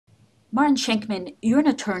Martin Shenkman, you're an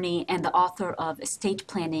attorney and the author of Estate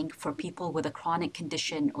Planning for People with a Chronic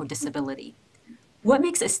Condition or Disability. What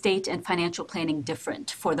makes estate and financial planning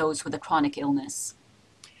different for those with a chronic illness?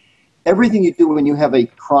 Everything you do when you have a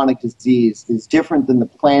chronic disease is different than the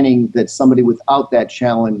planning that somebody without that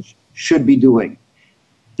challenge should be doing.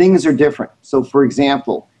 Things are different. So for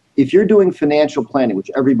example, if you're doing financial planning,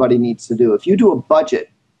 which everybody needs to do, if you do a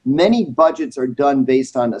budget, many budgets are done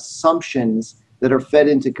based on assumptions that are fed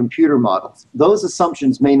into computer models. Those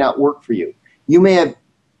assumptions may not work for you. You may have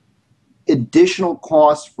additional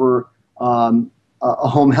costs for a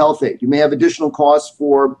home health aide. You may have additional costs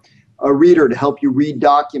for a reader to help you read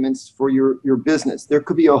documents for your business. There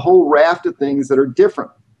could be a whole raft of things that are different.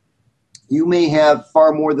 You may have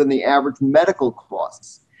far more than the average medical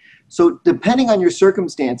costs. So depending on your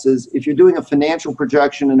circumstances, if you're doing a financial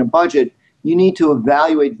projection and a budget, you need to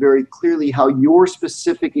evaluate very clearly how your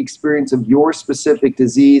specific experience of your specific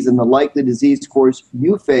disease and the likely disease course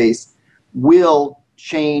you face will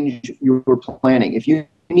change your planning. If you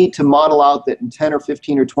need to model out that in 10 or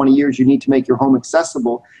 15 or 20 years you need to make your home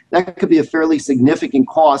accessible, that could be a fairly significant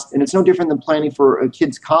cost. And it's no different than planning for a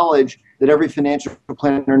kid's college that every financial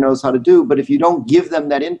planner knows how to do. But if you don't give them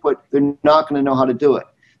that input, they're not going to know how to do it.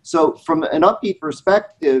 So from an upbeat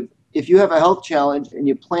perspective, if you have a health challenge and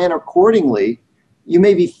you plan accordingly, you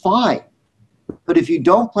may be fine. But if you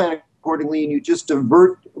don't plan accordingly and you just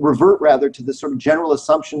revert rather to the sort of general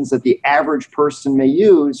assumptions that the average person may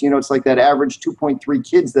use, it's like that average 2.3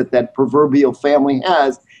 kids that proverbial family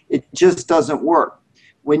has, it just doesn't work.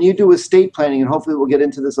 When you do estate planning, and hopefully we'll get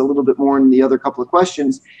into this a little bit more in the other couple of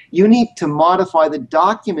questions, you need to modify the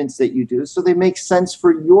documents that you do so they make sense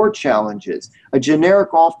for your challenges. A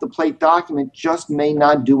generic off-the-plate document just may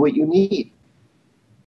not do what you need.